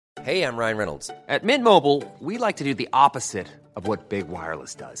Hey, I'm Ryan Reynolds. At Mint Mobile, we like to do the opposite of what Big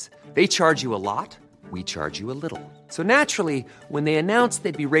Wireless does. They charge you a lot, we charge you a little. So naturally, when they announced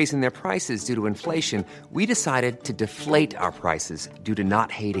they'd be raising their prices due to inflation, we decided to deflate our prices due to not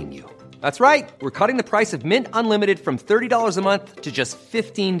hating you. That's right. We're cutting the price of Mint Unlimited from $30 a month to just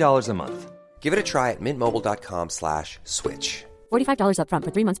 $15 a month. Give it a try at mintmobile.com/switch. $45 up front for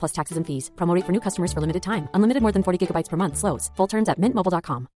 3 months plus taxes and fees. Promo rate for new customers for limited time. Unlimited more than 40 gigabytes per month. Slows full terms at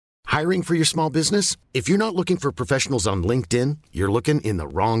mintmobile.com. Hiring for your small business? If you're not looking for professionals on LinkedIn, you're looking in the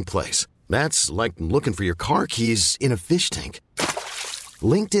wrong place. That's like looking for your car keys in a fish tank.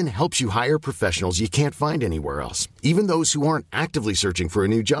 LinkedIn helps you hire professionals you can't find anywhere else, even those who aren't actively searching for a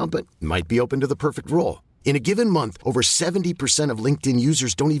new job but might be open to the perfect role. In a given month, over 70% of LinkedIn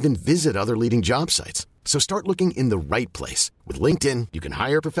users don't even visit other leading job sites. So start looking in the right place. With LinkedIn, you can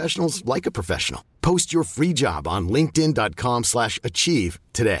hire professionals like a professional. Post your free job on linkedin.com/achieve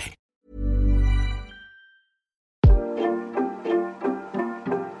today.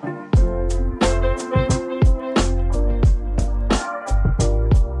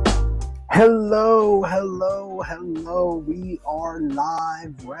 Hello. We are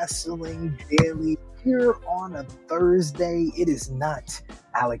live Wrestling Daily here on a Thursday. It is not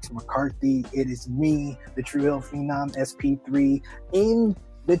Alex McCarthy. It is me, the True Hill Phenom SP3, in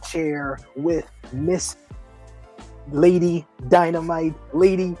the chair with Miss Lady Dynamite,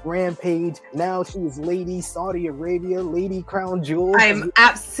 Lady Rampage. Now she is Lady Saudi Arabia, Lady Crown Jewel. I'm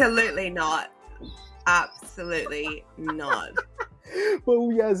absolutely not. Absolutely not. But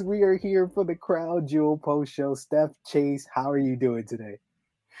yes, we are here for the Crown Jewel post show. Steph Chase, how are you doing today?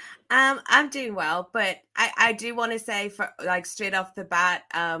 I'm doing well, but I do want to say, for like straight off the bat,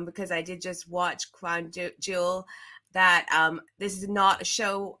 because I did just watch Crown Jewel, that this is not a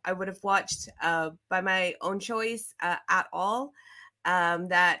show I would have watched by my own choice at all.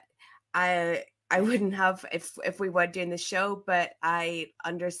 That I wouldn't have if we were doing the show, but I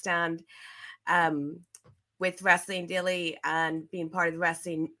understand with Wrestling Daily and being part of the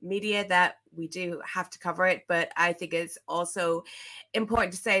wrestling media that we do have to cover it. But I think it's also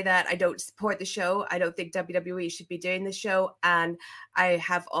important to say that I don't support the show. I don't think WWE should be doing the show. And I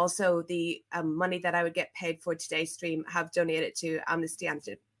have also the money that I would get paid for today's stream have donated to Amnesty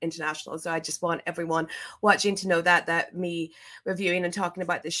International. So I just want everyone watching to know that me reviewing and talking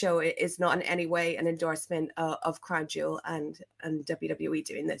about the show is not in any way an endorsement of Crown Jewel and WWE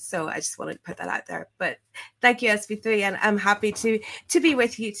doing this. So I just wanted to put that out there. But thank you, SB3, and I'm happy to be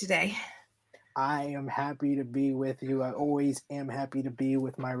with you today. I am happy to be with you. I always am happy to be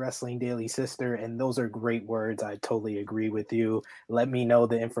with my Wrestling Daily sister, and those are great words. I totally agree with you. Let me know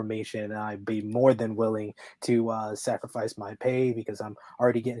the information, and I'd be more than willing to sacrifice my pay, because I'm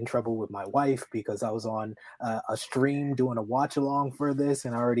already getting in trouble with my wife because I was on a stream doing a watch-along for this,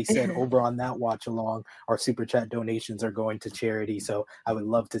 and I already said over on that watch-along, our Super Chat donations are going to charity, so I would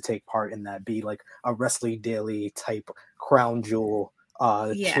love to take part in that, be like a Wrestling Daily type Crown Jewel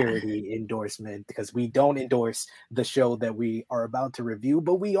charity endorsement, because we don't endorse the show that we are about to review,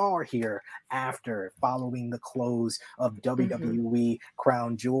 but we are here after, following the close of WWE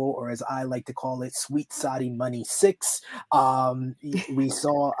Crown Jewel, or as I like to call it, Sweet Saudi Money 6. We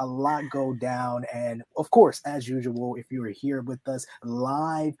saw a lot go down, and of course, as usual, if you are here with us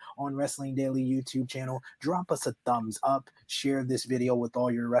live on Wrestling Daily YouTube channel, drop us a thumbs up, share this video with all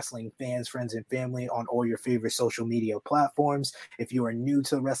your wrestling fans, friends, and family on all your favorite social media platforms. If you are new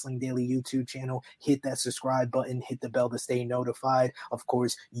to the Wrestling Daily YouTube channel, hit that subscribe button, hit the bell to stay notified. Of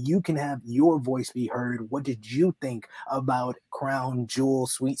course, you can have your voice be heard. What did you think about Crown Jewel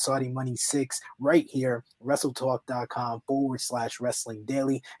Sweet Saudi Money 6 right here, WrestleTalk.com/Wrestling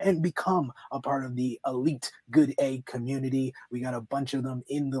Daily, and become a part of the elite Good Egg community. We got a bunch of them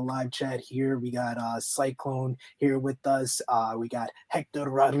in the live chat here. We got Cyclone here with us. We got Hector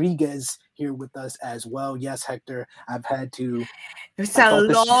Rodriguez here with us as well. Yes, Hector, I've had to... It's a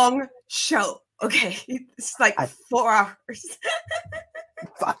long show. Okay, it's like 4 hours.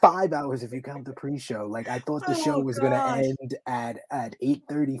 5 hours if you count the pre-show. Like, I thought the show was going to end at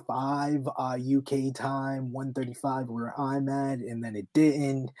 8:35 UK time, 1:35 where I'm at, and then it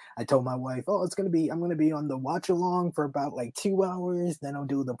didn't. I told my wife, I'm going to be on the watch along for about like 2 hours, then I'll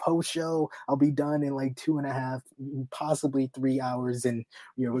do the post show. I'll be done in like 2.5, possibly 3 hours, and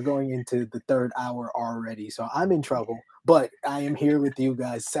we're going into the third hour already. So I'm in trouble. But I am here with you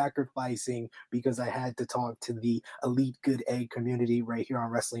guys, sacrificing because I had to talk to the elite Good Egg community right here on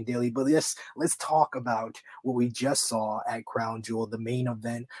Wrestling Daily. But let's talk about what we just saw at Crown Jewel. The main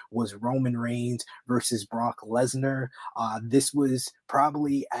event was Roman Reigns versus Brock Lesnar. This was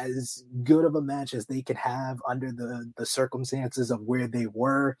probably as good of a match as they could have under the circumstances of where they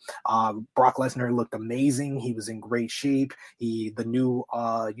were. Brock Lesnar looked amazing. He was in great shape. The new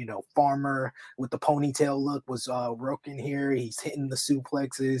farmer with the ponytail look was working here. He's hitting the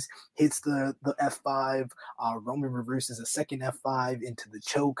suplexes, hits the F5. Roman reverses a second F5 into the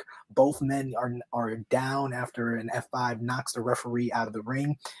choke. Both men are down after an F5 knocks the referee out of the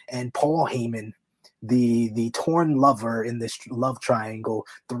ring. And Paul Heyman, the torn lover in this love triangle,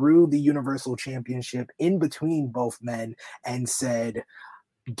 threw the Universal Championship in between both men and said,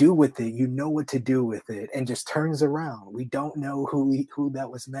 do with it, you know what to do with it, and just turns around. We don't know who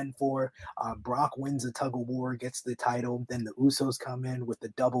that was meant for. Brock wins a tug of war, gets the title. Then the Usos come in with the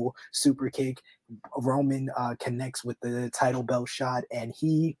double super kick. Roman connects with the title belt shot, and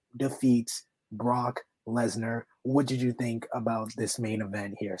he defeats Brock Lesnar. What did you think about this main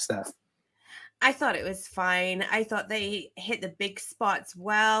event here, Steph? I thought it was fine. I thought they hit the big spots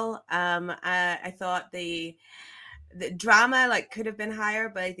well. I thought the drama could have been higher,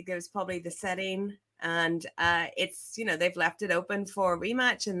 but I think it was probably the setting, and it's they've left it open for a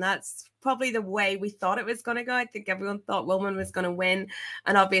rematch, and that's probably the way we thought it was going to go. I think everyone thought Roman was going to win,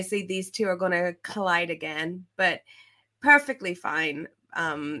 and obviously these two are going to collide again, but perfectly fine.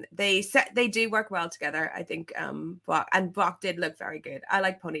 They do work well together. I think Brock did look very good. I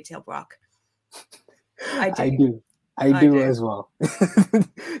like ponytail Brock. I do as well.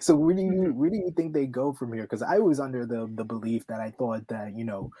 So where do you think they go from here? Because I was under the belief that I thought that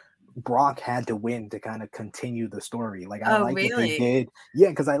Brock had to win to kind of continue the story. What they did. Yeah,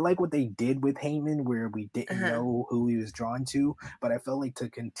 because I like what they did with Heyman, where we didn't know who he was drawn to, but I felt like to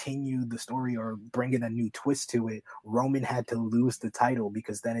continue the story or bring in a new twist to it, Roman had to lose the title,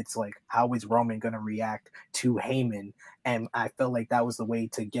 because then it's like, how is Roman going to react to Heyman? And I felt like that was the way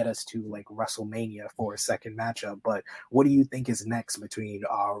to get us to WrestleMania for a second matchup. But what do you think is next between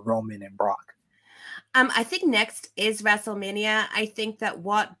Roman and Brock? I think next is WrestleMania. I think that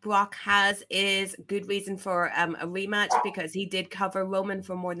what Brock has is good reason for a rematch, because he did cover Roman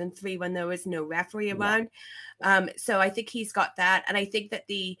for more than 3 when there was no referee around. So I think he's got that. And I think that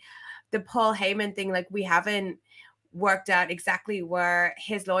the Paul Heyman thing, we haven't worked out exactly where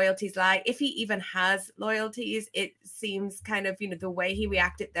his loyalties lie. If he even has loyalties, it seems kind of, the way he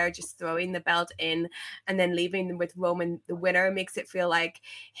reacted there, just throwing the belt in and then leaving them with Roman, the winner, makes it feel like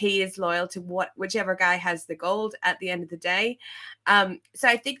he is loyal to whichever guy has the gold at the end of the day. So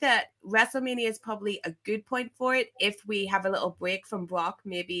I think that WrestleMania is probably a good point for it if we have a little break from Brock,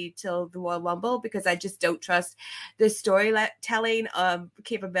 maybe till the Royal Rumble, because I just don't trust the storytelling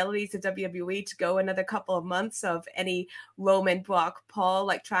capabilities of WWE to go another couple of months of any Roman, Brock,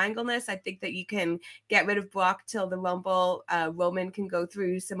 Paul triangleness. I think that you can get rid of Brock till the Rumble. Roman can go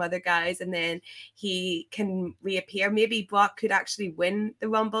through some other guys and then he can reappear. Maybe Brock could actually win the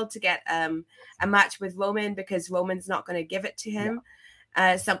Rumble to get a match with Roman, because Roman's not going to give it to him.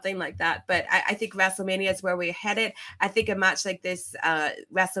 Something like that. But I think WrestleMania is where we're headed. I think a match like this,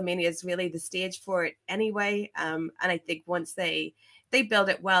 WrestleMania is really the stage for it anyway. And I think once they build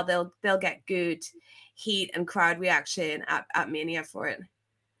it well, they'll get good heat and crowd reaction at Mania for it.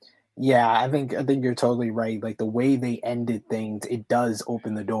 Yeah, I think you're totally right. The way they ended things, it does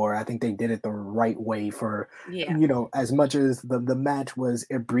open the door. I think they did it the right way for, as much as the match was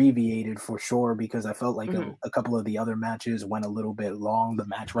abbreviated for sure, because I felt like a couple of the other matches went a little bit long. The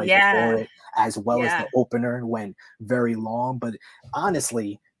match before it, as well as the opener, went very long. But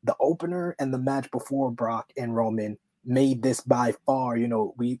honestly, the opener and the match before Brock and Roman made this by far,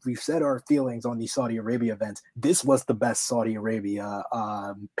 we've said our feelings on these Saudi Arabia events. This was the best Saudi Arabia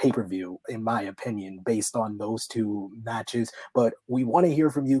pay-per-view, in my opinion, based on those two matches. But we want to hear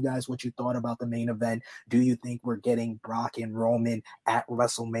from you guys what you thought about the main event. Do you think we're getting Brock and Roman at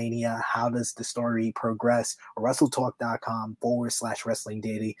WrestleMania? How does the story progress? WrestleTalk.com/Wrestling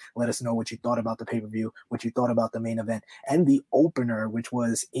Daily. Let us know what you thought about the pay-per-view, what you thought about the main event, and the opener, which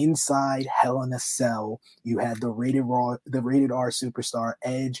was inside Hell in a Cell. You had the rated R superstar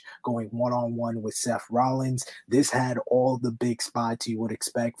Edge going one-on-one with Seth Rollins. This had all the big spots you would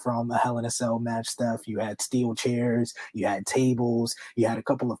expect from a Hell in a Cell match, Steph. You had steel chairs, you had tables, you had a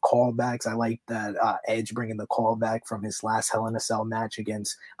couple of callbacks. I like that Edge bringing the callback from his last Hell in a Cell match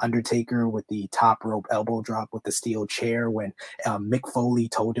against Undertaker with the top rope elbow drop with the steel chair, when Mick Foley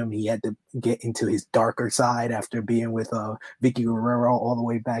told him he had to get into his darker side after being with Vicky Guerrero all the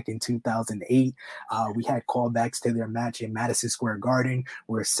way back in 2008. We had callbacks to their match in Madison Square Garden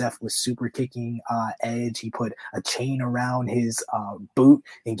where Seth was super kicking Edge. He put a chain around his boot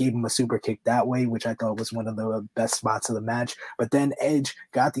and gave him a super kick that way, which I thought was one of the best spots of the match. But then Edge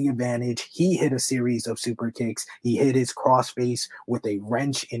got the advantage. He hit a series of super kicks. He hit his crossface with a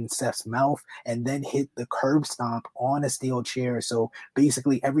wrench in Seth's mouth and then hit the curb stomp on a steel chair. So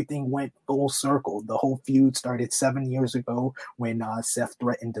basically everything went full circle. The whole feud started 7 years ago when Seth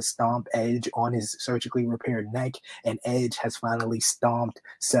threatened to stomp Edge on his surgically repaired neck, and Edge has finally stomped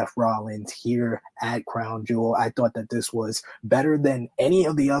Seth Rollins here at Crown Jewel. I thought that this was better than any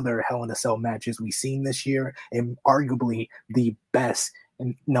of the other Hell in a Cell matches we've seen this year, and arguably the best.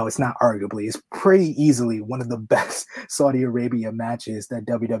 And no, it's not arguably. It's pretty easily one of the best Saudi Arabia matches that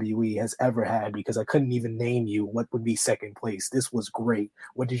WWE has ever had, because I couldn't even name you what would be second place. This was great.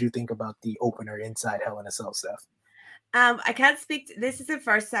 What did you think about the opener inside Hell in a Cell, Steph? I can't speak to, this is the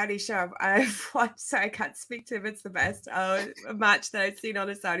first Saudi show I've watched, so I can't speak to if it's the best match that I've seen on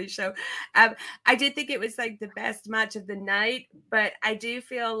a Saudi show. I did think it was like the best match of the night, but I do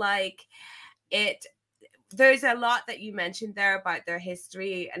feel like there's a lot that you mentioned there about their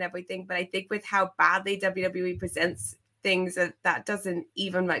history and everything, but I think with how badly WWE presents things, that doesn't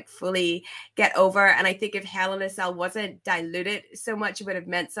even like fully get over. And I think if Hell in a Cell wasn't diluted so much, it would have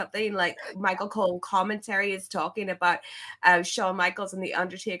meant something. Like Michael Cole commentary is talking about Shawn Michaels and The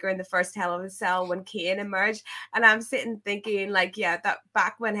Undertaker in the first Hell in a Cell when Kane emerged. And I'm sitting thinking like, yeah, that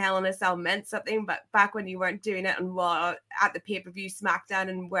back when Hell in a Cell meant something, but back when you weren't doing it on Raw, at the pay-per-view, SmackDown,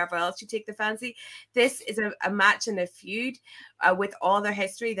 and wherever else you take the fancy, this is a match and a feud with all their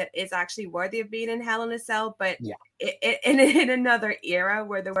history that is actually worthy of being in Hell in a Cell, but yeah. In another era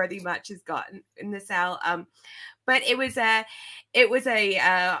where the worthy matches got in the cell. But it was a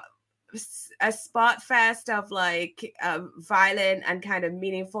spot fest of like violent and kind of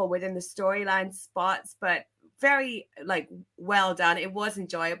meaningful within the storyline spots, but very like well done. It was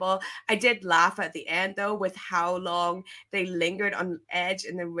enjoyable. I did laugh at the end though with how long they lingered on Edge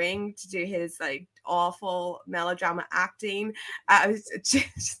in the ring to do his like awful melodrama acting. I was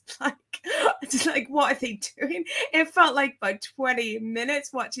just like, what are they doing? It felt like about 20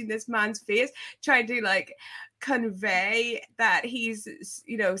 minutes watching this man's face trying to like convey that he's,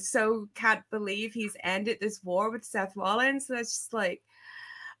 you know, so can't believe he's ended this war with Seth Rollins. So it's just like,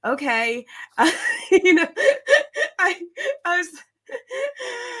 okay, you know, I was,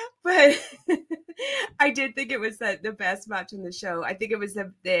 but I did think it was the best match on the show. I think it was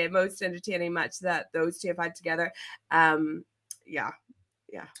the most entertaining match that those two have had together.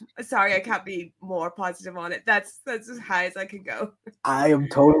 Yeah. Sorry, I can't be more positive on it. That's as high as I can go. I am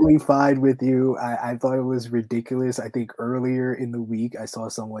totally fine with you. I thought it was ridiculous. I think earlier in the week, I saw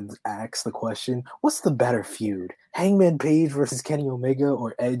someone ask the question, what's the better feud? Hangman Page versus Kenny Omega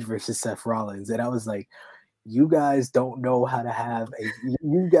or Edge versus Seth Rollins? And I was like, you guys don't know how to have a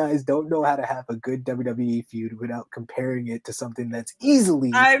good WWE feud without comparing it to something that's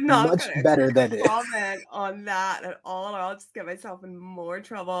easily much better than it. Comment on that at all, or I'll just get myself in more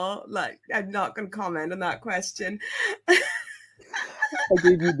trouble. Like, I'm not going to comment on that question. I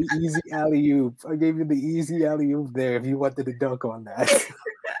gave you the easy alley-oop there if you wanted to dunk on that.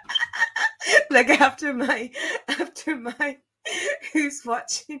 Like after my who's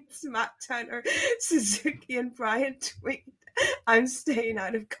watching SmackDown or Suzuki and Bryan tweet, I'm staying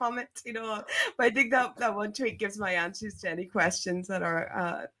out of commenting on. But I think that one tweet gives my answers to any questions that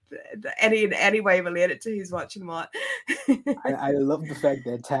are in any way related to who's watching what. I love the fact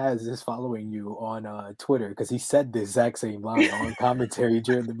that Taz is following you on Twitter, because he said the exact same line on commentary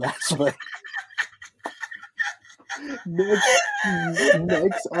during the match. But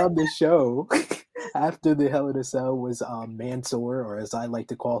next on the show, after the Hell in a Cell, was Mansoor, or as I like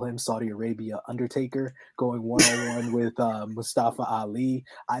to call him, Saudi Arabia Undertaker, going one-on-one with Mustafa Ali.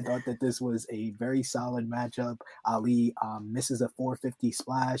 I thought that this was a very solid matchup. Ali misses a 450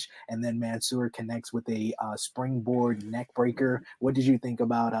 splash, and then Mansoor connects with a springboard neck breaker. What did you think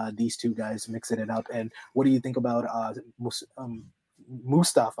about these two guys mixing it up? And what do you think about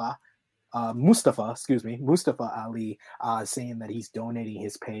Mustafa Ali saying that he's donating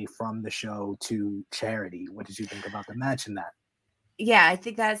his pay from the show to charity? What did you think about the match in that? Yeah, I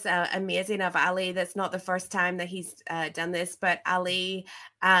think that's amazing of Ali. That's not the first time that he's done this, but Ali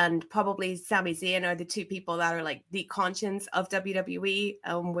and probably Sami Zayn are the two people that are like the conscience of WWE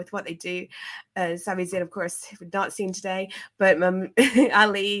with what they do. Sami Zayn, of course, we've not seen today, but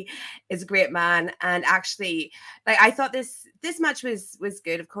Ali is a great man. And actually, like, I thought this match was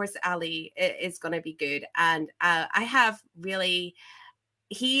good. Of course, Ali is going to be good. And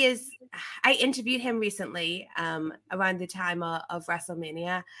I interviewed him recently around the time of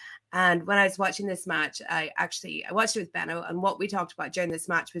WrestleMania, And when I was watching this match, I watched it with Benno, and what we talked about during this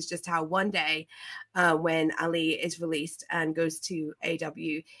match was just how one day when Ali is released and goes to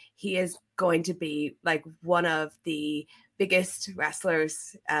AEW, he is going to be like one of the biggest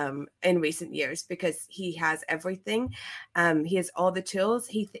wrestlers in recent years, because he has everything. He has all the tools.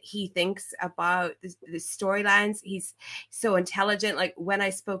 He thinks about the storylines. He's so intelligent. Like when I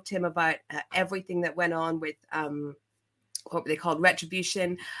spoke to him about everything that went on with what they called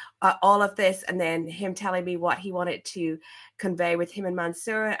Retribution, all of this, and then him telling me what he wanted to convey with him and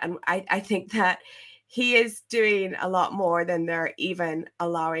Mansoor. And I think that he is doing a lot more than they're even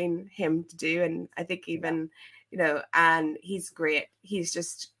allowing him to do. And I think even, and he's great.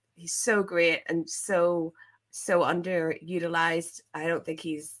 He's so great and so underutilized. I don't think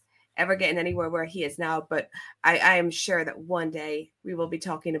he's ever getting anywhere where he is now, but I am sure that one day we will be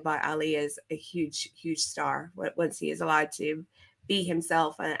talking about Ali as a huge star once he is allowed to be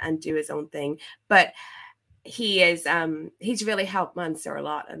himself and do his own thing. But he is he's really helped Mansoor a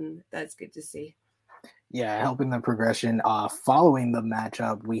lot, and that's good to see. Yeah, helping the progression. Following the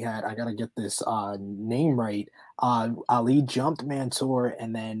matchup, we had, I gotta get this name right. Ali jumped Mansoor,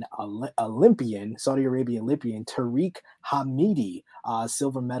 and then Saudi Arabia Olympian Tariq Hamidi,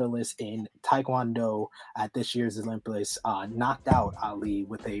 silver medalist in Taekwondo at this year's Olympics, knocked out Ali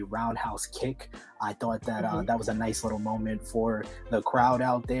with a roundhouse kick. I thought that that was a nice little moment for the crowd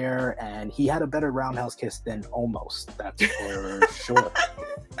out there, and he had a better roundhouse kick than Omos. That's for sure.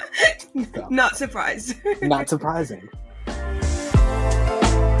 So, not surprised. Not surprising.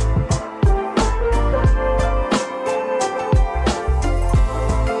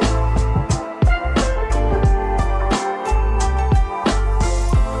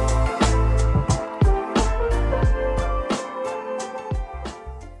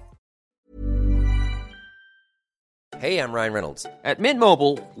 Hey, I'm Ryan Reynolds. At Mint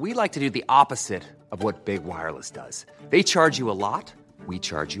Mobile, we like to do the opposite of what Big Wireless does. They charge you a lot. We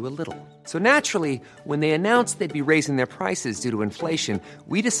charge you a little. So naturally, when they announced they'd be raising their prices due to inflation,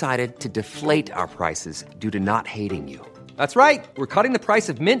 we decided to deflate our prices due to not hating you. That's right. We're cutting the price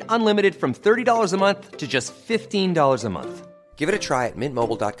of Mint Unlimited from $30 a month to just $15 a month. Give it a try at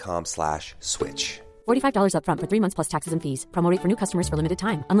mintmobile.com/switch. $45 up front for 3 months plus taxes and fees. Promo rate for new customers for limited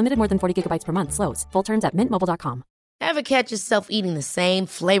time. Unlimited more than 40 gigabytes per month. Slows full terms at mintmobile.com. Ever catch yourself eating the same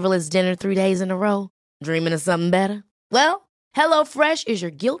flavorless dinner 3 days in a row? Dreaming of something better? Well, HelloFresh is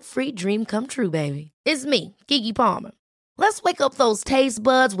your guilt-free dream come true, baby. It's me, Keke Palmer. Let's wake up those taste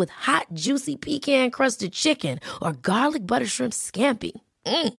buds with hot, juicy pecan-crusted chicken or garlic butter shrimp scampi.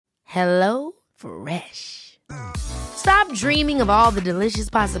 Hello Fresh. Stop dreaming of all the delicious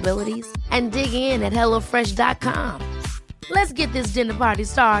possibilities and dig in at HelloFresh.com. Let's get this dinner party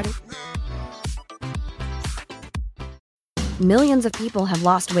started. Millions of people have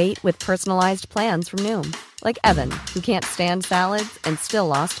lost weight with personalized plans from Noom. Like Evan, who can't stand salads and still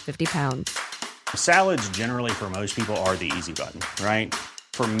lost 50 pounds. Salads generally for most people are the easy button, right?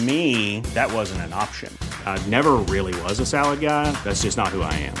 For me, that wasn't an option. I never really was a salad guy. That's just not who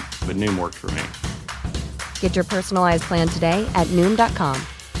I am. But Noom worked for me. Get your personalized plan today at Noom.com.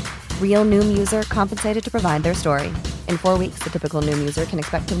 Real Noom user compensated to provide their story. In 4 weeks, the typical Noom user can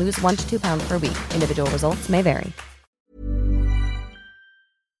expect to lose 1 to 2 pounds per week. Individual results may vary.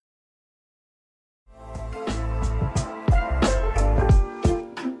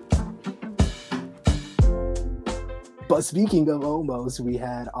 But speaking of Omos, we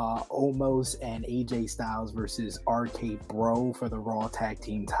had Omos and AJ Styles versus RK Bro for the Raw Tag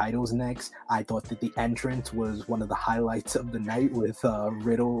Team titles next. I thought that the entrance was one of the highlights of the night, with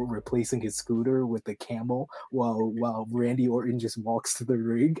Riddle replacing his scooter with the camel while Randy Orton just walks to the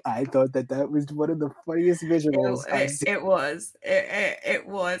ring. I thought that was one of the funniest visuals. It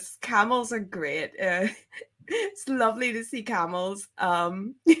was. Camels are great. It's lovely to see camels.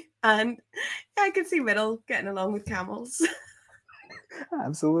 And I can see Riddle getting along with camels.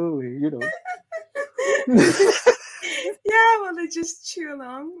 Absolutely, Yeah, well, they just chew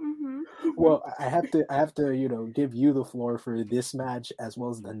along. Mm-hmm. Well, I have to, give you the floor for this match as well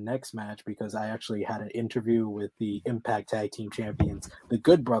as the next match, because I actually had an interview with the Impact Tag Team Champions, the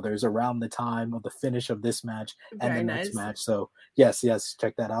Good Brothers, around the time of the finish of this match and the next match. So yes,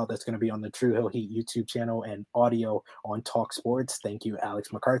 check that out. That's going to be on the True Hill Heat YouTube channel and audio on Talk Sports. Thank you,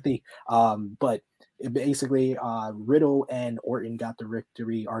 Alex McCarthy. But basically, Riddle and Orton got the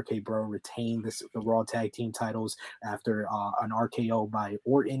victory. RK Bro retained the Raw Tag Team titles after an RKO by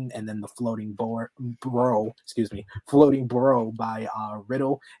Orton, and then the floating bro by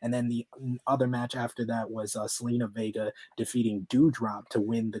Riddle. And then the other match after that was Selena Vega defeating Doudrop to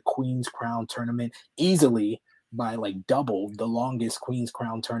win the Queen's Crown tournament easily. by like double the longest Queen's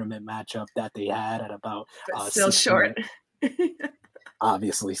Crown tournament matchup that they had at about still 16. short.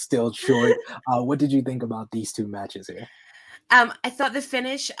 Obviously still short. What did you think about these two matches here? I thought the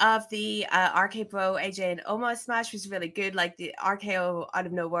finish of the RK Bro, AJ and Omos match was really good. Like the RKO out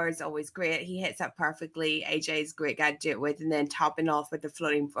of nowhere is always great. He hits that perfectly. AJ is a great guy to do it with, and then topping off with the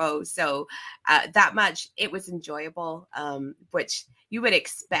floating bro. So that match, it was enjoyable, which you would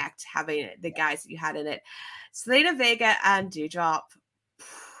expect having the guys that you had in it. Zelina Vega and Doudrop.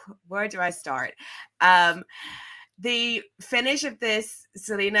 Where do I start? The finish of this,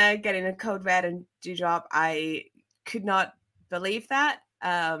 Zelina getting a code red and Doudrop, I could not believe that.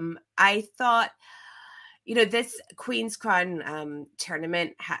 I thought, this Queen's Crown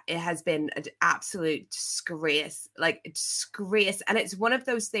tournament, it has been an absolute disgrace, and it's one of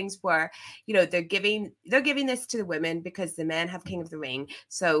those things where they're giving this to the women because the men have King of the Ring,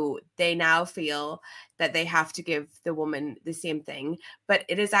 so they now feel that they have to give the woman the same thing. But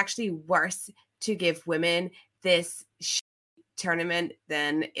it is actually worse to give women this tournament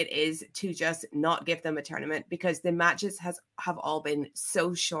than it is to just not give them a tournament, because the matches have all been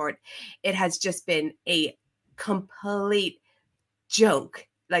so short. It has just been a complete joke,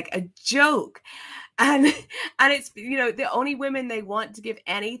 like a joke. And it's, the only women they want to give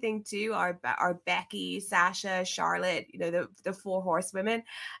anything to are Becky, Sasha, Charlotte, the four horsewomen.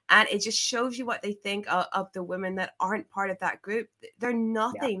 And it just shows you what they think of the women that aren't part of that group. They're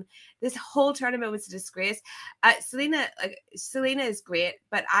nothing. Yeah. This whole tournament was a disgrace. Zelina is great,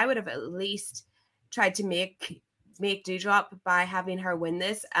 but I would have at least tried to make Doudrop by having her win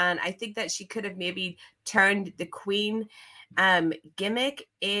this. And I think that she could have maybe turned the Queen gimmick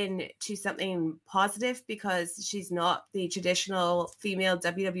into something positive, because she's not the traditional female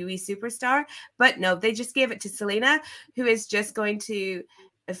WWE superstar. But no, they just gave it to Zelina, who is just going to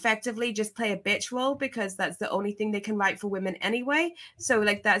effectively just play a bitch role, because that's the only thing they can write for women anyway. So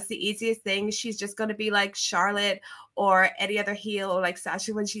that's the easiest thing. She's just going to be like Charlotte or any other heel, or like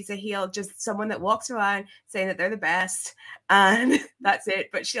Sasha when she's a heel, just someone that walks around saying that they're the best, and that's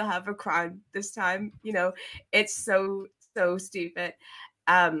it. But she'll have a crown this time. It's so stupid.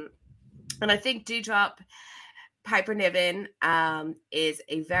 And I think Doudrop, Piper Niven, is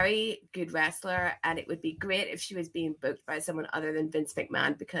a very good wrestler, and it would be great if she was being booked by someone other than Vince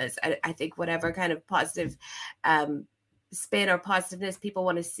McMahon, because I think whatever kind of positive spin or positiveness people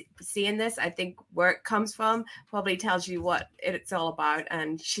want to see in this, I think where it comes from probably tells you what it's all about.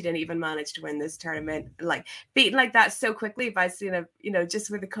 And she didn't even manage to win this tournament, beaten like that so quickly by Zelina,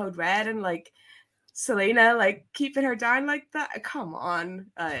 just with the code red, and Zelina keeping her down like that. Come on.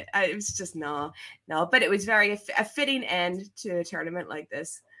 It was just no, but it was very a fitting end to a tournament like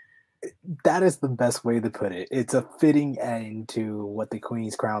this. That is the best way to put it. It's a fitting end to what the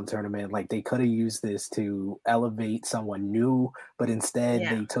Queen's Crown tournament, they could have used this to elevate someone new, but instead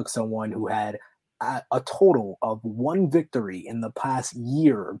they took someone who had a total of one victory in the past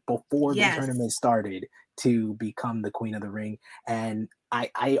year before the tournament started to become the Queen of the Ring. And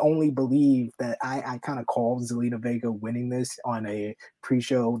I only believe that I kind of called Zelina Vega winning this on a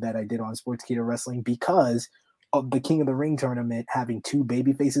pre-show that I did on Sportskeeda Wrestling, because of the King of the Ring tournament having two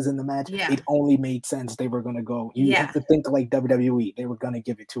baby faces in the match. It only made sense they were going to go. You have to think like WWE. They were going to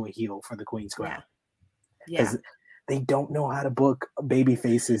give it to a heel for the Queen's Crown. Because they don't know how to book baby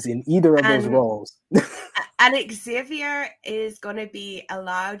faces in either of those roles. And Xavier is going to be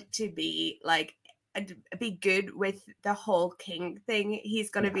allowed to be be good with the whole king thing. He's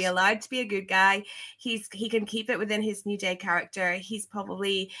going to be allowed to be a good guy. He can keep it within his New Day character. He's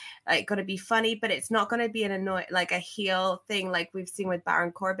probably going to be funny, but it's not going to be an a heel thing like we've seen with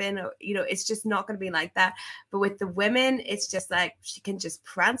Baron Corbin. It's just not going to be like that. But with the women, it's just she can just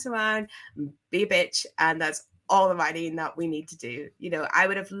prance around, be a bitch, and that's all the writing that we need to do. I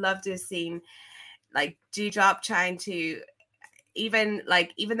would have loved to have seen Doudrop trying to, even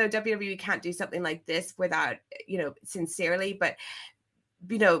though WWE can't do something like this without, sincerely, but,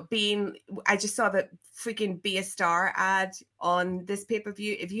 I just saw the freaking Be a Star ad on this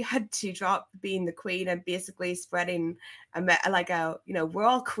pay-per-view. If you had Doudrop being the queen and basically spreading we're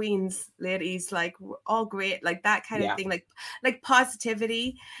all queens, ladies, we're all great, that kind of thing,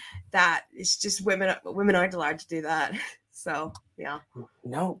 positivity, that it's just women aren't allowed to do that. So, Yeah.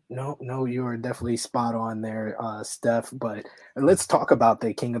 No, you are definitely spot on there, Steph. But let's talk about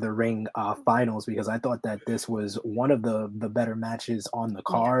the King of the Ring finals, because I thought that this was one of the better matches on the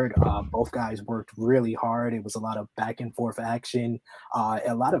card. Both guys worked really hard. It was a lot of back and forth action,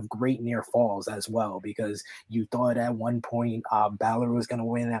 a lot of great near falls as well, because you thought at one point Balor was going to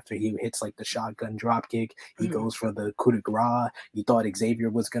win after he hits like the shotgun drop kick. He goes for the coup de grace. You thought Xavier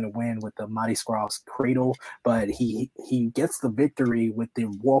was going to win with the Marty Scurll's cradle, but he gets the victory with the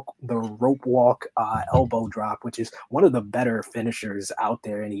rope walk elbow drop, which is one of the better finishers out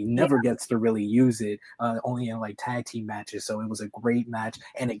there, and he never gets to really use it, only in like tag team matches. So it was a great match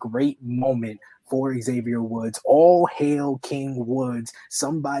and a great moment for Xavier Woods. All hail King Woods.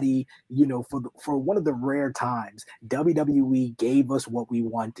 Somebody, for one of the rare times, WWE gave us what we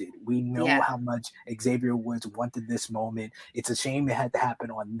wanted. We know how much Xavier Woods wanted this moment. It's a shame it had to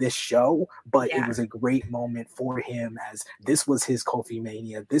happen on this show, but it was a great moment for him, as this was his Kofi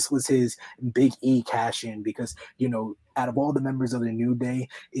Mania. This was his Big E cash-in, because, out of all the members of the New Day,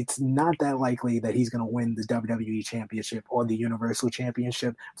 it's not that likely that he's going to win the WWE Championship or the Universal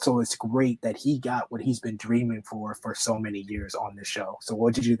Championship. So it's great that he got what he's been dreaming for so many years on the show. So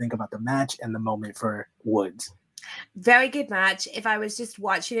what did you think about the match and the moment for Woods? Very good match. If I was just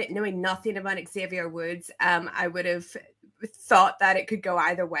watching it knowing nothing about Xavier Woods, I would have thought that it could go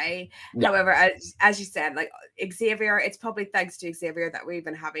either way. However, as you said, like Xavier, it's probably thanks to Xavier that we've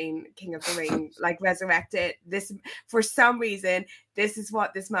been having King of the Ring like resurrected. This, for some reason, this is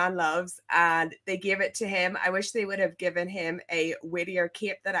what this man loves, and they give it to him. I wish they would have given him a Whittier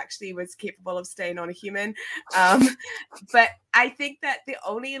cape that actually was capable of staying on a human. But I think that the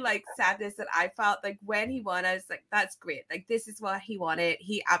only like sadness that I felt like when he won, I was like, that's great. Like, this is what he wanted.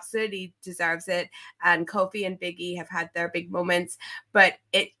 He absolutely deserves it. And Kofi and Big E have had their big moments, but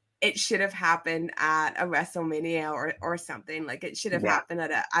it should have happened at a WrestleMania or something. Like, it should have happened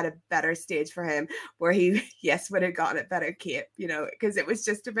at a better stage for him, where he would have gotten a better cape, because it was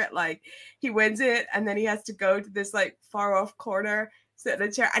just a bit like he wins it and then he has to go to this like far off corner, sit in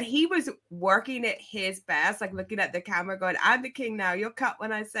a chair, and he was working at his best, like looking at the camera going, I'm the king now, you'll cut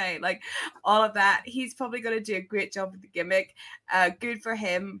when I say, like all of that. He's probably going to do a great job with the gimmick. Good for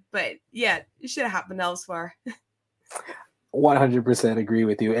him, but it should have happened elsewhere. 100% agree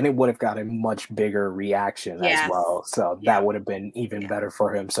with you, and it would have got a much bigger reaction as well, so that would have been even better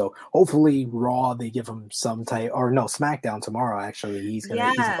for him. So hopefully Raw, they give him some type, or no, SmackDown tomorrow, actually he's a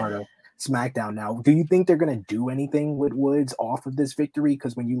part of SmackDown now. Do you think they're going to do anything with Woods off of this victory?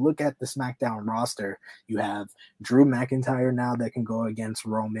 Because when you look at the SmackDown roster, you have Drew McIntyre now that can go against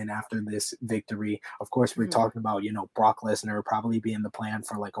Roman after this victory. Of course, we're talking about, Brock Lesnar probably being the plan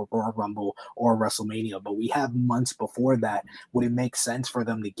for like a Royal Rumble or WrestleMania, but we have months before that. Would it make sense for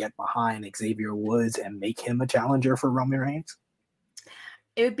them to get behind Xavier Woods and make him a challenger for Roman Reigns?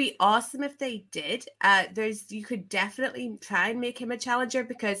 It would be awesome if they did. You could definitely try and make him a challenger,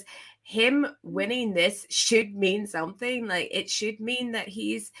 because him winning this should mean something. Like, it should mean that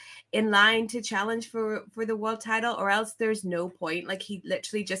he's in line to challenge for the world title, or else there's no point. Like, he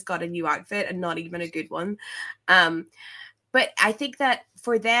literally just got a new outfit and not even a good one. But I think that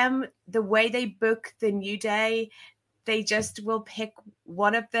for them, the way they book the New Day, they just will pick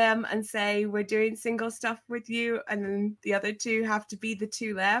one of them and say, we're doing single stuff with you, and then the other two have to be the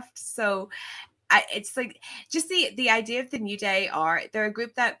two left. So it's like, just the idea of the New Day they're a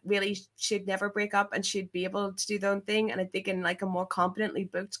group that really should never break up and should be able to do their own thing. And I think in like a more competently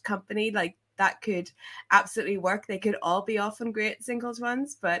booked company, like that could absolutely work. They could all be often great singles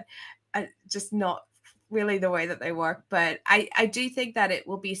runs, but just not really the way that they work. But I do think that it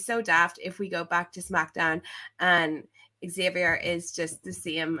will be so daft if we go back to SmackDown and Xavier is just the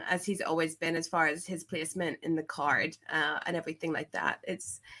same as he's always been as far as his placement in the card and everything like that.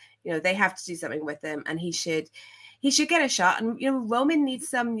 It's, they have to do something with him, and he should get a shot. And Roman needs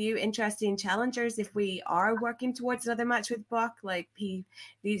some new interesting challengers if we are working towards another match with Brock. Like, he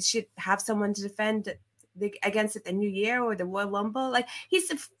should have someone to defend against at the New Year or the Royal Rumble. Like, he's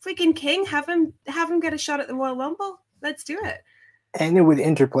the freaking king. Have him get a shot at the Royal Rumble. Let's do it. And it would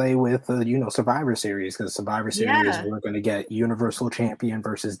interplay with, Survivor Series, because Survivor Series, we're going to get Universal Champion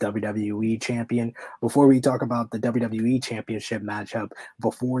versus WWE Champion. Before we talk about the WWE Championship matchup,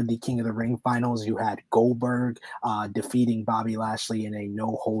 before the King of the Ring finals, you had Goldberg defeating Bobby Lashley in a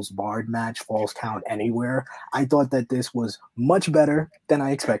no-holds-barred match, Falls Count Anywhere. I thought that this was much better than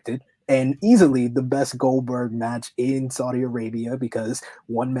I expected, and easily the best Goldberg match in Saudi Arabia, because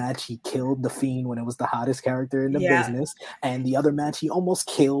one match he killed The Fiend when it was the hottest character in the business, and the other match he almost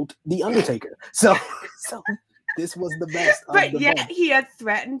killed The Undertaker. So This was the best. But yet he had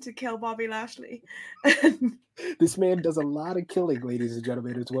threatened to kill Bobby Lashley. This man does a lot of killing, ladies and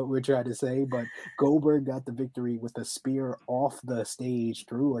gentlemen, is what we're trying to say. But Goldberg got the victory with a spear off the stage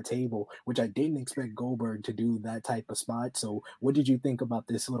through a table, which I didn't expect Goldberg to do that type of spot. So what did you think about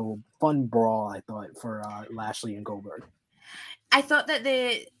this little fun brawl, I thought, for Lashley and Goldberg? I thought that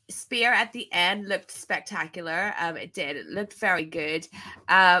the spear at the end looked spectacular. It did. It looked very good.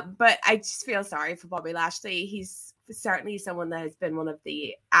 But I just feel sorry for Bobby Lashley. He's certainly someone that has been one of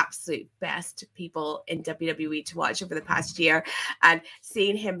the absolute best people in WWE to watch over the past year. And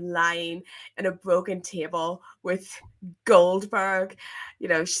seeing him lying in a broken table with Goldberg,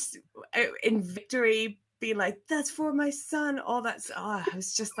 in victory, being like, that's for my son. It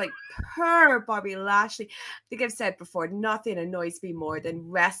was just like poor Bobby Lashley. I think I've said before, nothing annoys me more than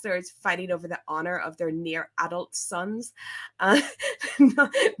wrestlers fighting over the honor of their near adult sons.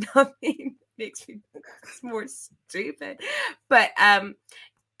 Nothing makes me more stupid. But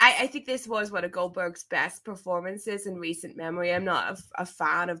I think this was one of Goldberg's best performances in recent memory. I'm not a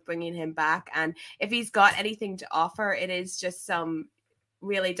fan of bringing him back. And if he's got anything to offer, it is just some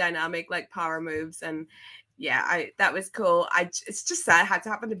really dynamic power moves. And yeah, that was cool. It's just sad it had to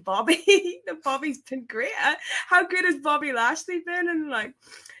happen to Bobby. Bobby's been great. How good has Bobby Lashley been? And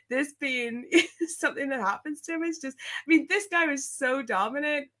this being something that happens to him is just, this guy was so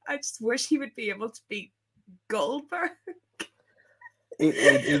dominant. I just wish he would be able to beat Goldberg.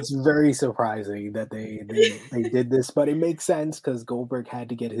 It's very surprising that they did this, but it makes sense because Goldberg had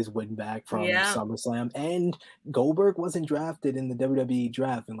to get his win back from SummerSlam, and Goldberg wasn't drafted in the WWE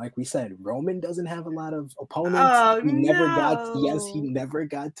draft. And like we said, Roman doesn't have a lot of opponents. He never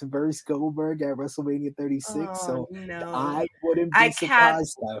got to verse Goldberg at WrestleMania 36. I wouldn't be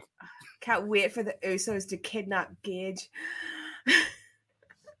surprised. Can't wait for the Usos to kidnap Gage.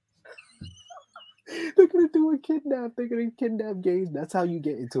 They're gonna do a kidnap. They're gonna kidnap Gage. That's how you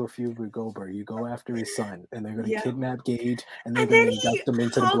get into a feud with Goldberg. You go after his son, and they're gonna kidnap Gage, and they're gonna induct him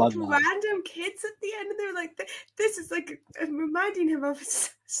into the bloodline. Random kids at the end, and they're like, "This is reminding him of his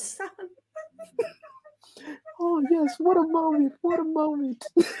son." Oh yes, what a moment! What a moment!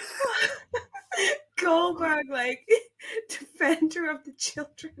 Goldberg, defender of the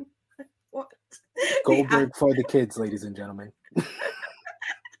children. What? Goldberg for the kids, ladies and gentlemen.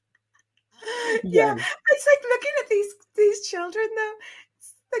 Yeah, it's looking at these children though.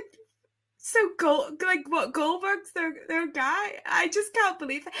 It's Goldberg's their guy. I just can't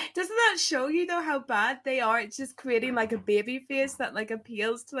believe it. Doesn't that show you though how bad they are? It's just creating a baby face that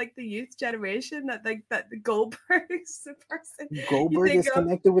appeals to the youth generation. That the Goldberg is the person. Goldberg is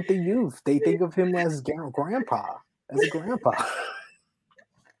connected with the youth. They think of him as grandpa, as a grandpa.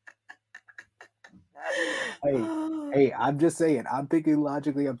 Hey, I'm just saying. I'm thinking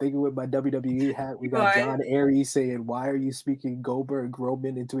logically. I'm thinking with my WWE hat. We got John Aries saying, "Why are you speaking Goldberg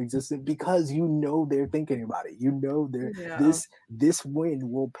Roman into existence?" Because they're thinking about it. This win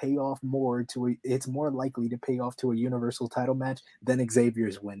will pay off more it's more likely to pay off to a Universal title match than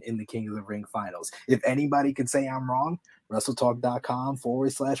Xavier's win in the King of the Ring finals. If anybody can say I'm wrong,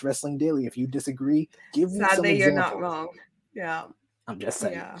 WrestleTalk.com/Wrestling Daily. If you disagree, give me some examples. You're not wrong. Yeah. I'm just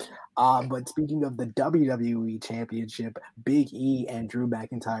saying. Yeah. But speaking of the WWE Championship, Big E and Drew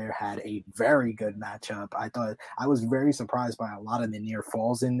McIntyre had a very good matchup. I was very surprised by a lot of the near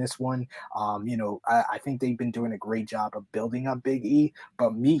falls in this one. I think they've been doing a great job of building up Big E.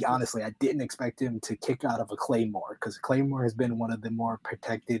 But me, honestly, I didn't expect him to kick out of a Claymore because Claymore has been one of the more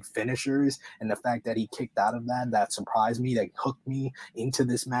protected finishers. And the fact that he kicked out of that surprised me. That hooked me into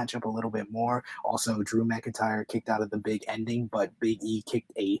this matchup a little bit more. Also, Drew McIntyre kicked out of the big ending, but Big E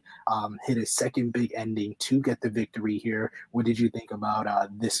kicked hit a second big ending to get the victory here. What did you think about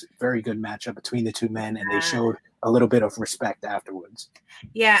this very good matchup between the two men? And they showed a little bit of respect afterwards.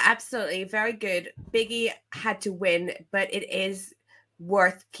 Yeah, absolutely. Very good. Big E had to win, but it is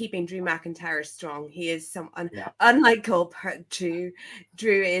worth keeping Drew McIntyre strong. He is unlike Goldberg. Drew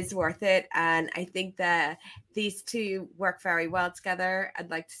is worth it, and I think that these two work very well together.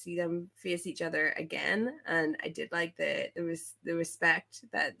 I'd like to see them face each other again, and I did like the respect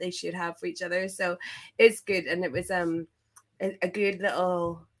that they should have for each other. So it's good, and it was a good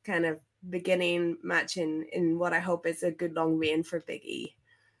little kind of beginning match in what I hope is a good long reign for Big E.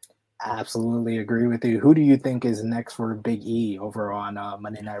 Absolutely agree with you. Who do you think is next for Big E over on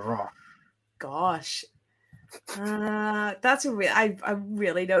Monday Night Raw? Gosh, that's a real. I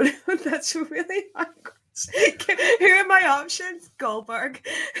really don't know. That's a really hard question. Who are my options? Goldberg.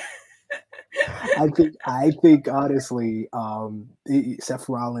 I think honestly, Seth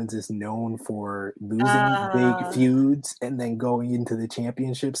Rollins is known for losing big Oh, feuds and then going into the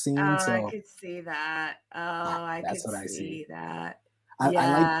championship scene. I So could see that. Oh, I that's could what I see. see that. I like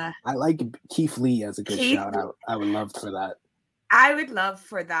Yeah. I like Keith Lee as a good Keith, shout out. I would love for that. I would love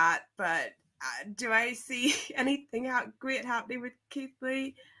for that, but do I see anything great happening with Keith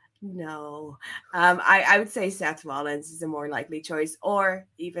Lee? No. I would say Seth Rollins is a more likely choice, or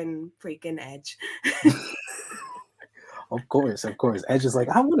even freaking Edge. Of course. Edge is like,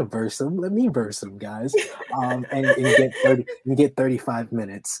 I want to verse him. Let me verse him, guys. And get 35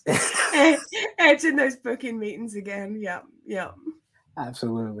 minutes. Edge in those booking meetings again. Yeah.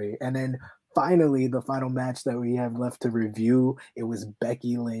 Absolutely. And then finally, the final match that we have left to review, it was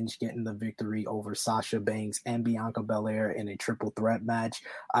Becky Lynch getting the victory over Sasha Banks and Bianca Belair in a triple threat match.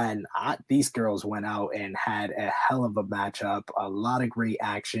 And these girls went out and had a hell of a matchup, a lot of great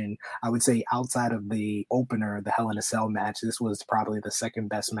action. I would say outside of the opener, the Hell in a Cell match, this was probably the second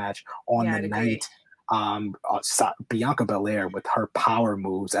best match on the night. Bianca Belair with her power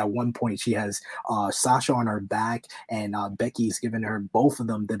moves. At one point, she has Sasha on her back, and Becky's giving her both of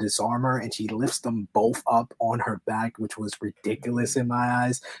them the disarmer, and she lifts them both up on her back, which was ridiculous in my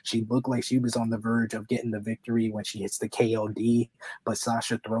eyes. She looked like she was on the verge of getting the victory when she hits the KOD, but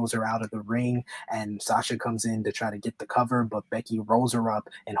Sasha throws her out of the ring, and Sasha comes in to try to get the cover, but Becky rolls her up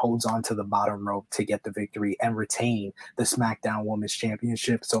and holds on to the bottom rope to get the victory and retain the SmackDown Women's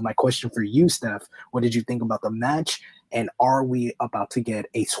Championship. So my question for you, Steph, what did you think about the match? And are we about to get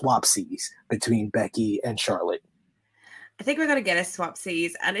a swapsies between Becky and Charlotte? I think we're going to get a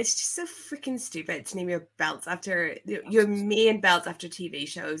swapsies, and it's just so freaking stupid to name your belts after your main belts after TV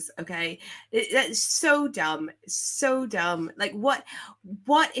shows. Okay. That's so dumb. Like what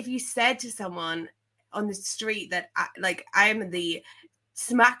if you said to someone on the street that I am the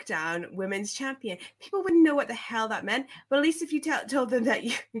SmackDown Women's Champion? People wouldn't know what the hell that meant, but at least if you told them that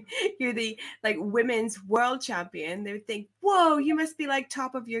you're the Women's World Champion, they would think, whoa, you must be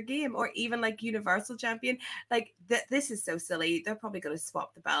top of your game, or even Universal Champion. This is so silly. They're probably going to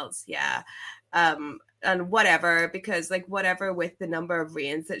swap the belts. Yeah. And whatever, because whatever with the number of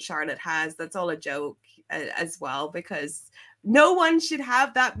reigns that Charlotte has, that's all a joke as well, because no one should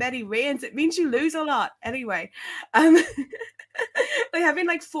have that many reigns. It means you lose a lot anyway.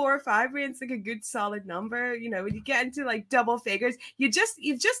 Having 4 or 5 reigns, a good solid number. When you get into double figures, you've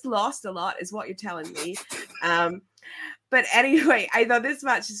just lost a lot, is what you're telling me. But anyway, I thought this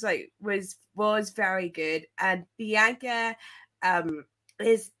match was very good, and Bianca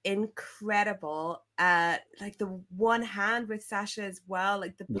is incredible. The one hand with Sasha as well,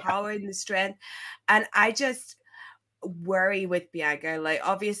 the power and the strength, and I just worry with Bianca.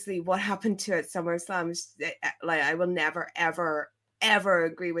 Obviously what happened to her at SummerSlam is, I will never ever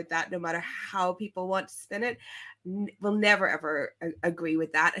agree with that, no matter how people want to spin it. We'll never ever agree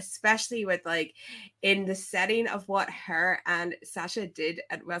with that, especially with in the setting of what her and Sasha did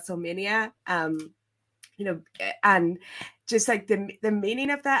at WrestleMania. And just the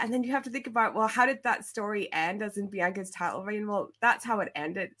meaning of that. And then you have to think about, well, how did that story end, as in Bianca's title reign? Well, that's how it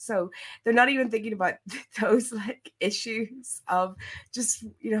ended. So they're not even thinking about those issues of just,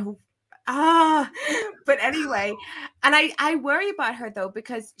 but anyway, and I worry about her though,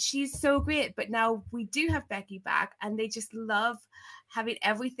 because she's so great, but now we do have Becky back, and they just love having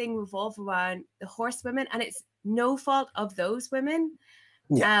everything revolve around the horsewomen, and it's no fault of those women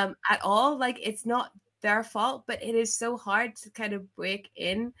at all. It's not their fault, but it is so hard to kind of break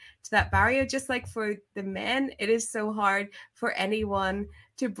in to that barrier. Just like for the men, it is so hard for anyone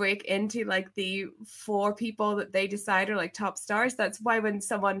to break into the 4 people that they decide are top stars. That's why when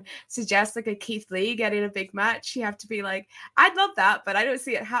someone suggests a Keith Lee getting a big match, you have to be I'd love that, but I don't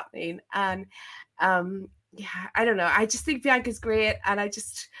see it happening. And I don't know. I just think Bianca's great, and I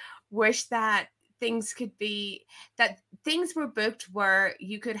just wish that things were booked where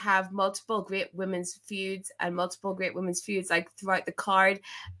you could have multiple great women's feuds throughout the card,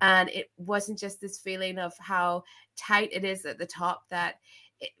 and it wasn't just this feeling of how tight it is at the top, that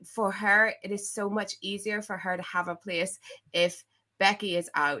for her it is so much easier for her to have a place if Becky is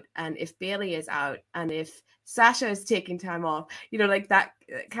out, and if Bayley is out, and if Sasha is taking time off, that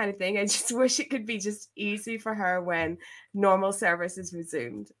kind of thing. I just wish it could be just easy for her when normal service is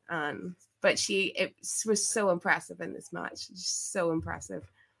resumed. But it was so impressive in this match. Just so impressive.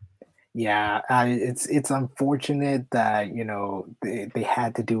 Yeah, it's unfortunate that, they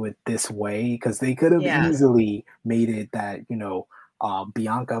had to do it this way, because they could have easily made it that,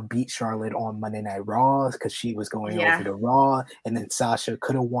 Bianca beat Charlotte on Monday Night Raw because she was going over to Raw, and then Sasha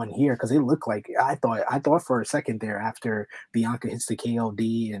could have won here because it looked like I thought for a second there after Bianca hits the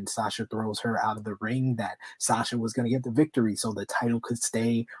KOD and Sasha throws her out of the ring that Sasha was going to get the victory so the title could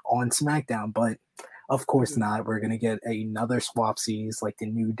stay on SmackDown, but of course not. We're going to get another swapsies like the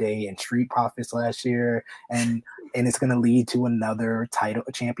New Day and Street Profits last year, and it's going to lead to another title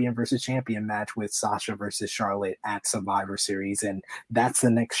champion versus champion match with Sasha versus Charlotte at Survivor Series, and that's the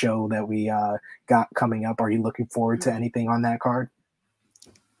next show that we got coming up. Are you looking forward to anything on that card?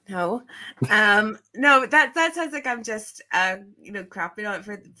 No, no, that sounds like I'm just crapping on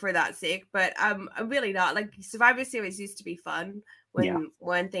it for that sake, but I'm really not. Like, Survivor Series used to be fun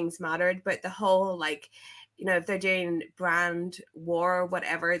when things mattered, but the whole, like, if they're doing brand war or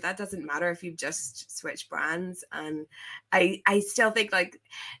whatever, that doesn't matter if you've just switched brands. And I still think, like,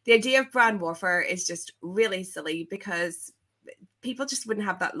 the idea of brand warfare is just really silly because people just wouldn't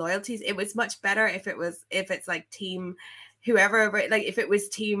have that loyalties. It was much better if it's like team whoever, like if it was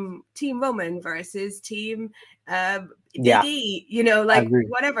team Roman versus team Big E, like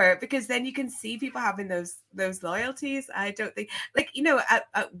whatever, because then you can see people having those loyalties. I don't think, like,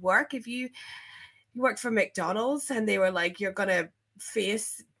 at work, if you worked for McDonald's and they were like, you're gonna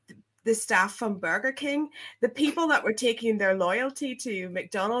face the staff from Burger King, the people that were taking their loyalty to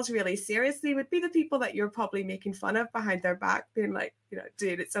McDonald's really seriously would be the people that you're probably making fun of behind their back, being like,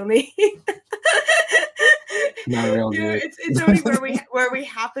 dude, it's only not real good. It's only where we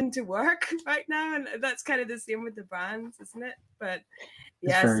happen to work right now, and that's kind of the same with the brands, isn't it? But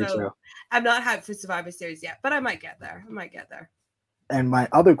yeah, so true. I'm not hyped for Survivor Series yet, but I might get there. And my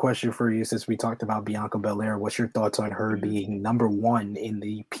other question for you, since we talked about Bianca Belair, what's your thoughts on her being number one in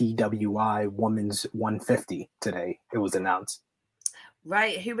the PWI Women's 150 today? It was announced.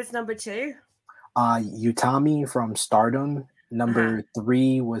 Right. Who was number two? Utami from Stardom. Number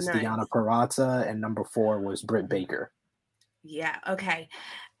 3 was Deonna Purrazzo, and number 4 was Britt Baker. Yeah. Okay.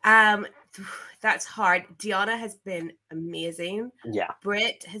 That's hard. Deonna has been amazing. Yeah.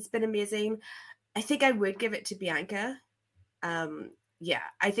 Britt has been amazing. I think I would give it to Bianca.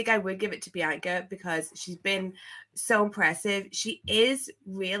 I think I would give it to Bianca because she's been so impressive. She is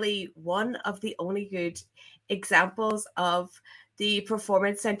really one of the only good examples of the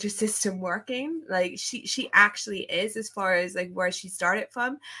performance center system working. Like, she actually is, as far as like where she started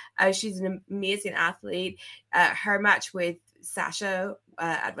from. She's an amazing athlete. Her match with Sasha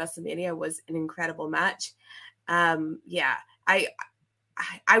at WrestleMania was an incredible match.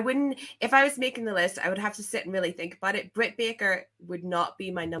 I wouldn't, if I was making the list, I would have to sit and really think about it. Britt Baker would not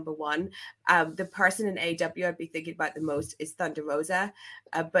be my number one. The person in AEW I'd be thinking about the most is Thunder Rosa.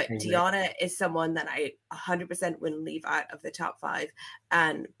 But Deonna is someone that I 100% wouldn't leave out of the top 5.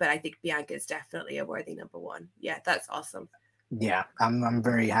 But I think Bianca is definitely a worthy number one. Yeah, that's awesome. Yeah, I'm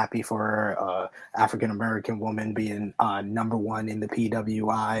very happy for African-American woman being number one in the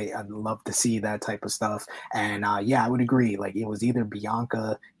PWI. I'd love to see that type of stuff. And I would agree. Like, it was either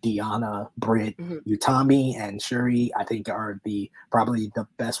Bianca, Deonna, Britt, Utami, and Shuri, I think are probably the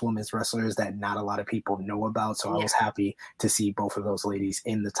best women's wrestlers that not a lot of people know about. So I was happy to see both of those ladies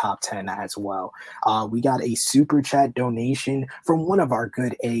in the top 10 as well. We got a super chat donation from one of our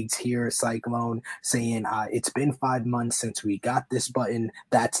good eggs here, Cyclone, saying it's been 5 months since we got this button.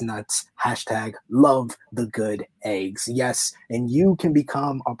 That's nuts. Hashtag love the good eggs. Yes, and you can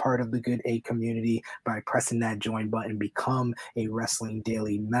become a part of the Good Egg community by pressing that join button. Become a Wrestling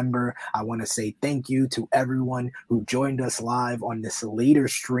Daily member. I want to say thank you to everyone who joined us live on this later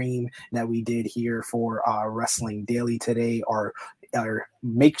stream that we did here for Wrestling Daily today, our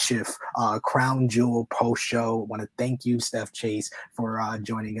makeshift crown jewel post show. I want to thank you, Steph Chase, for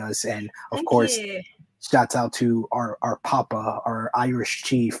joining us, and of course shouts out to our papa, our Irish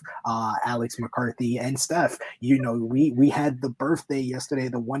chief, Alex McCarthy, and Steph. We had the birthday yesterday,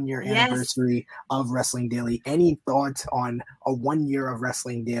 the 1 year anniversary of Wrestling Daily. Any thoughts on a 1 year of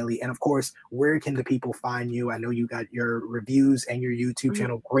Wrestling Daily? And of course, where can the people find you? I know you got your reviews and your YouTube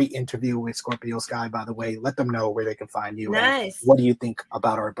channel. Great interview with Scorpio Sky, by the way. Let them know where they can find you. Nice. And what do you think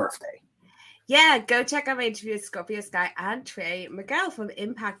about our birthday? Yeah, go check out my interview with Scorpio Sky and Trey Miguel from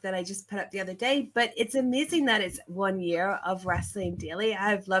Impact that I just put up the other day. But it's amazing that it's 1 year of Wrestling Daily.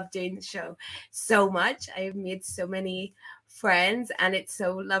 I've loved doing the show so much. I have made so many friends, and it's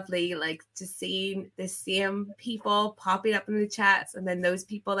so lovely like to see the same people popping up in the chats, and then those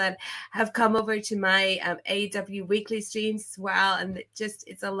people that have come over to my AEW weekly streams as well, and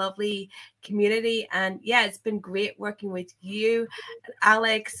it's a lovely community. And yeah, it's been great working with you,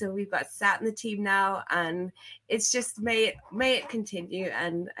 Alex. So we've got Sat in the team now, and it's just may it continue,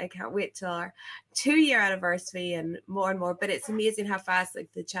 and I can't wait till our 2-year anniversary and more. But it's amazing how fast like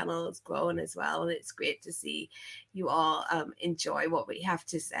the channel is growing as well, and it's great to see you all enjoy what we have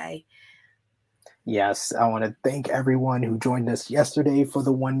to say. Yes, I want to thank everyone who joined us yesterday for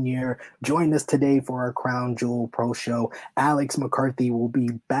the 1 year. Join us today for our Crown Jewel Pro Show. Alex McCarthy will be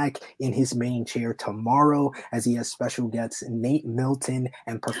back in his main chair tomorrow as he has special guests Nate Milton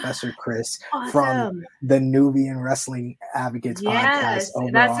and Professor Chris from the Nubian Wrestling Advocates podcast.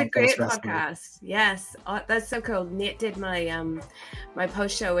 That's a great podcast. Yes, that's so cool. Nate did my my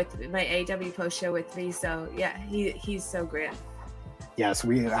post show with my AEW post show with me. So yeah, he's so great. Yes,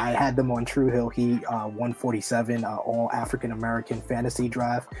 I had them on True Hill Heat 147, all African American fantasy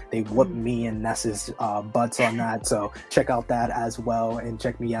draft. They whooped me and Ness's butts on that. So check out that as well, and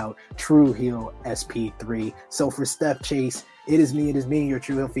check me out, True Hill SP3. So for Steph Chase, it is me, your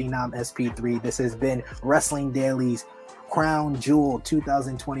True Hill Phenom SP3. This has been Wrestling Daily's Crown Jewel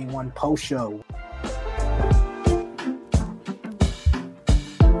 2021 post show.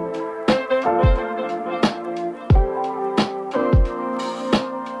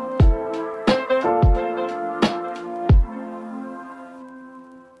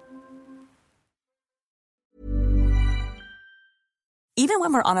 Even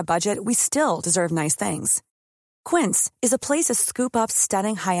when we're on a budget, we still deserve nice things. Quince is a place to scoop up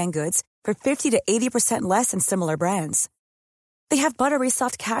stunning high-end goods for 50 to 80% less than similar brands. They have buttery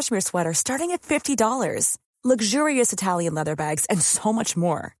soft cashmere sweaters starting at $50, luxurious Italian leather bags, and so much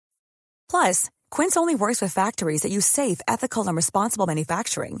more. Plus, Quince only works with factories that use safe, ethical, and responsible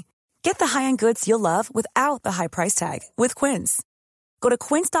manufacturing. Get the high-end goods you'll love without the high price tag with Quince. Go to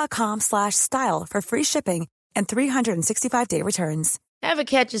quince.com/style for free shipping and 365-day returns. Ever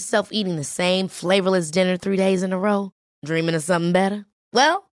catch yourself eating the same flavorless dinner 3 days in a row? Dreaming of something better?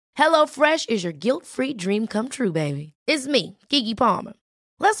 Well, HelloFresh is your guilt-free dream come true, baby. It's me, Keke Palmer.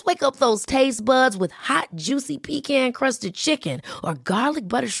 Let's wake up those taste buds with hot, juicy pecan-crusted chicken or garlic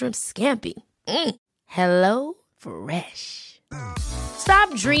butter shrimp scampi. Hello Fresh.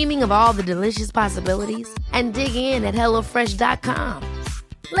 Stop dreaming of all the delicious possibilities and dig in at HelloFresh.com.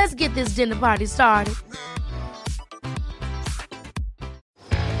 Let's get this dinner party started.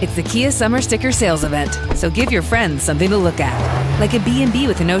 It's the Kia Summer Sticker Sales Event, so give your friends something to look at, like a B&B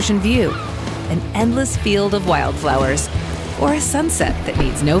with an ocean view, an endless field of wildflowers, or a sunset that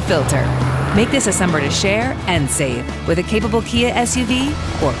needs no filter. Make this a summer to share and save with a capable Kia SUV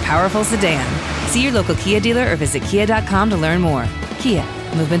or powerful sedan. See your local Kia dealer or visit kia.com to learn more. Kia,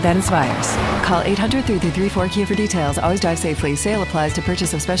 movement that inspires. Call 800-3334-KIA for details. Always drive safely. Sale applies to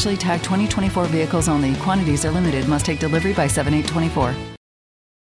purchase of specially tagged 2024 vehicles only. Quantities are limited. Must take delivery by 7/8/24.